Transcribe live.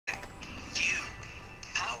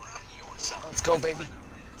Let's go, baby.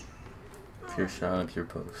 Pure shot, pure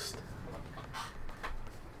post.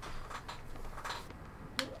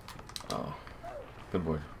 Oh, good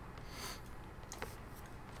board.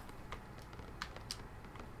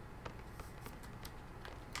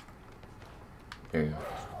 There you go.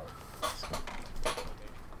 Let's go.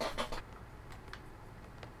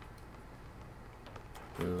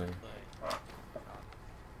 Really?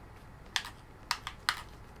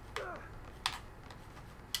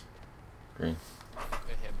 Green.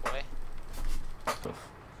 Good hit, boy. So,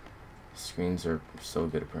 screens are so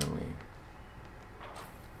good apparently.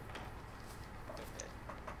 Good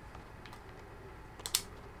hit.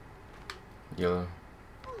 Yellow.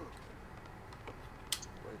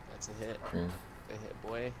 That's a hit. Green. Good hit,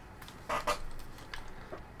 boy.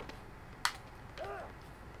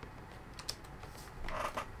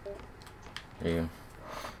 There you go.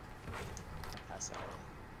 Pass that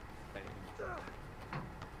way.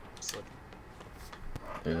 Slip.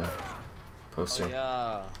 There you go. Poster. Oh,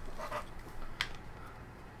 yeah.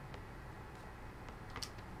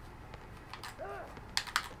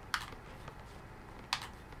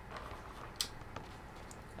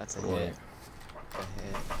 That's a Boy. hit. Good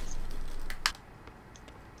hit.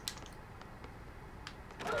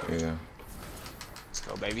 There you go. Let's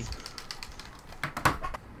go, baby.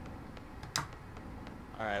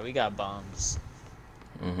 Alright, we got bombs.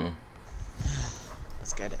 Mm-hmm.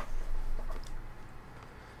 Let's get it.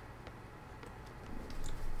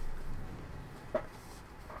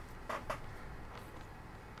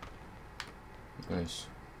 Nice.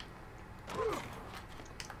 Alright,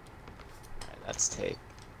 that's take.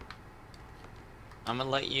 I'm gonna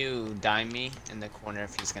let you dime me in the corner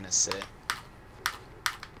if he's gonna sit.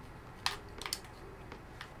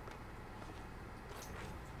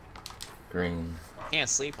 Green. Can't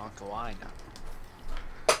sleep on KAWHI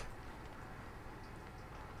now.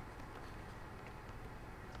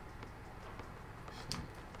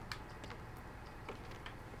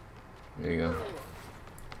 There you go.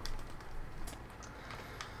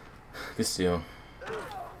 Good steal.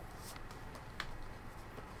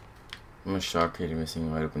 I'm a shot creator missing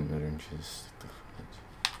wide open mid ranges.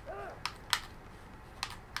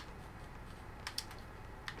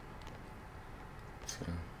 Let's go.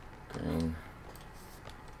 Green.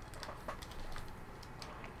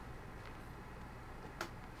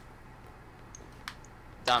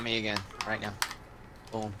 Dot me again, right now.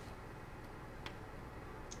 Boom.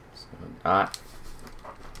 So, dot.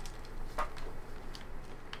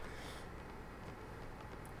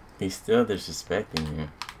 He's still disrespecting you.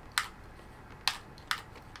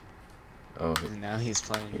 Oh, And now he's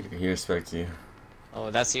playing. he respects you. Oh,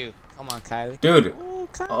 that's you. Come on, Kylie. Dude! Ooh,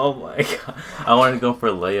 Kylie. Oh my god. I wanted to go for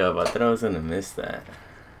a layup. I thought I was gonna miss that.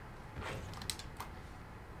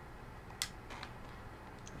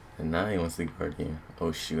 And now he wants to guard you.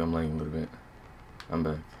 Oh shoot, I'm lagging a little bit. I'm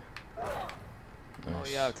back. Oh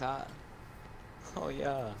Nice. yeah, Kai. Oh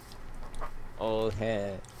yeah. Old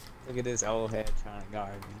head. Look at this old head trying to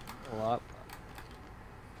guard me. What?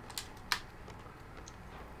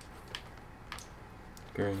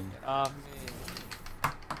 Green. Get off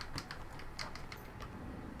me.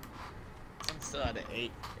 I'm still at an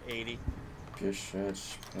 880. Good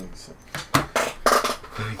stretch. Thanks.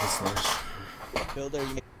 Good slash. Builder,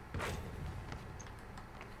 you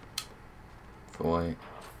For white.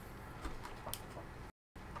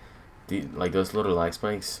 Like those little lag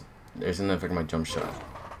spikes, there's gonna affect my jump shot.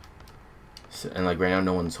 So, and like right now,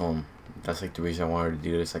 no one's home. That's like the reason I wanted to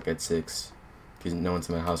do this like at 6, because no one's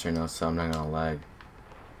in my house right now, so I'm not gonna lag.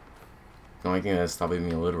 The only thing that's stopping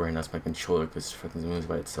me a little right now is my controller, because it fucking moves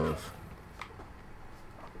by itself.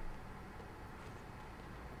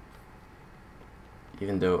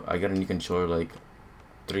 Even though I got a new controller like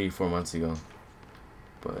 3-4 months ago,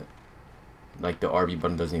 but like the RB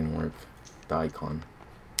button doesn't even work. The icon.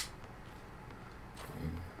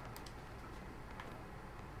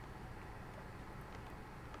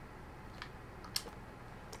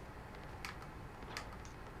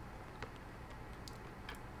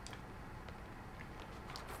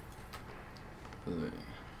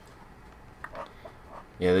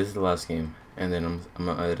 Yeah, this is the last game, and then I'm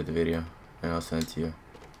gonna edit the video, and I'll send it to you.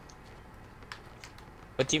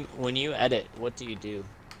 What do you, when you edit, what do you do?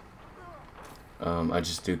 I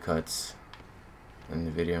just do cuts in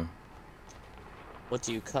the video. What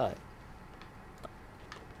do you cut?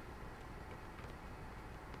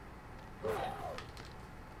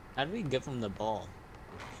 How do we give him the ball?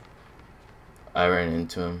 I ran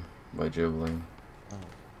into him by dribbling. Oh.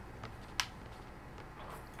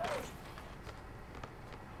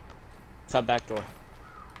 Cut back door.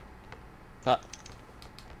 Cut.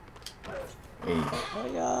 Hey. Oh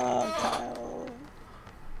yeah, Kyle.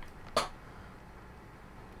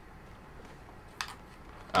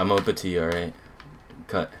 I'm open to you, alright?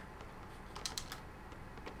 Cut.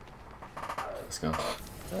 Let's go.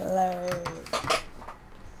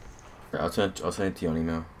 I'll send it to you on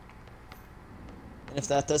email. And if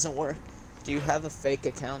that doesn't work, do you have a fake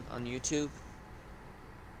account on YouTube?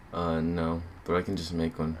 No, but I can just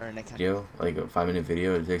make one. Or an account? Video, like a 5-minute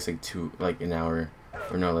video. It takes like an hour,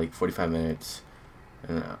 or no, like 45 minutes,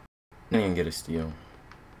 and then you can get a steal.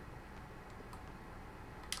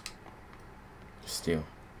 Steal.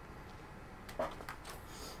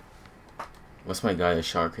 What's my guy? A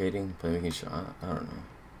shark rating? Playmaking shot? I don't know.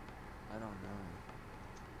 I don't know.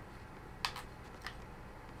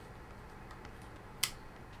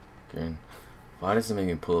 Green. Why does it make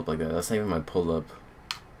me pull up like that? That's not even my pull up.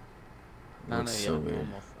 I don't Looks know. so weird.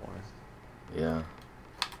 Yeah.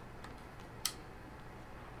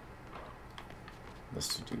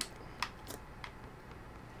 That's too deep.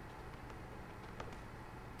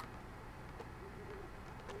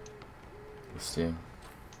 Steal.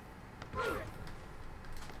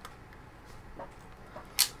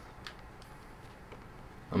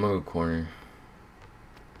 I'm gonna go corner.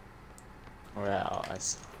 Well, I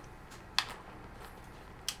see.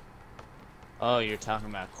 Oh, you're talking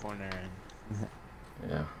about corner and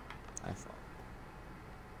Yeah. I thought.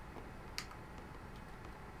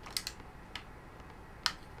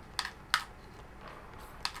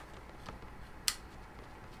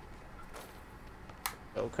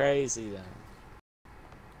 Go crazy then.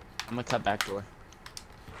 I'm gonna cut back door.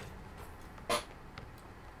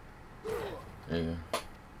 There you go.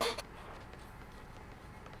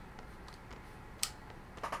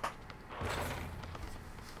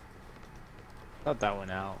 Thought that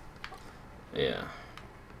went out. Yeah.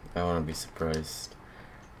 I wanna be surprised.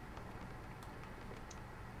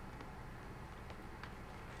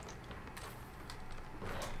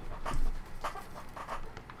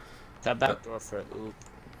 Cut back door for oop.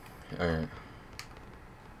 Alright.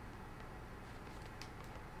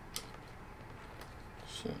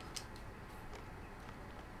 Shit.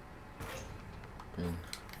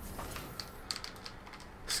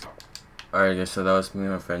 Alright guys, so that was me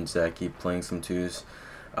and my friend Zachy playing some twos.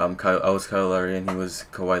 I was LOWRY and he was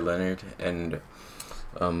KAWHI Leonard, and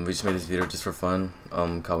we just made this video just for fun.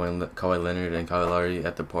 KAWHI Leonard and LOWRY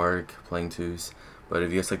at the park playing twos. But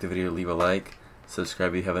if you guys like the video, leave a like,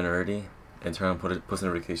 subscribe if you haven't already, and turn on post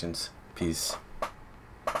notifications. Peace.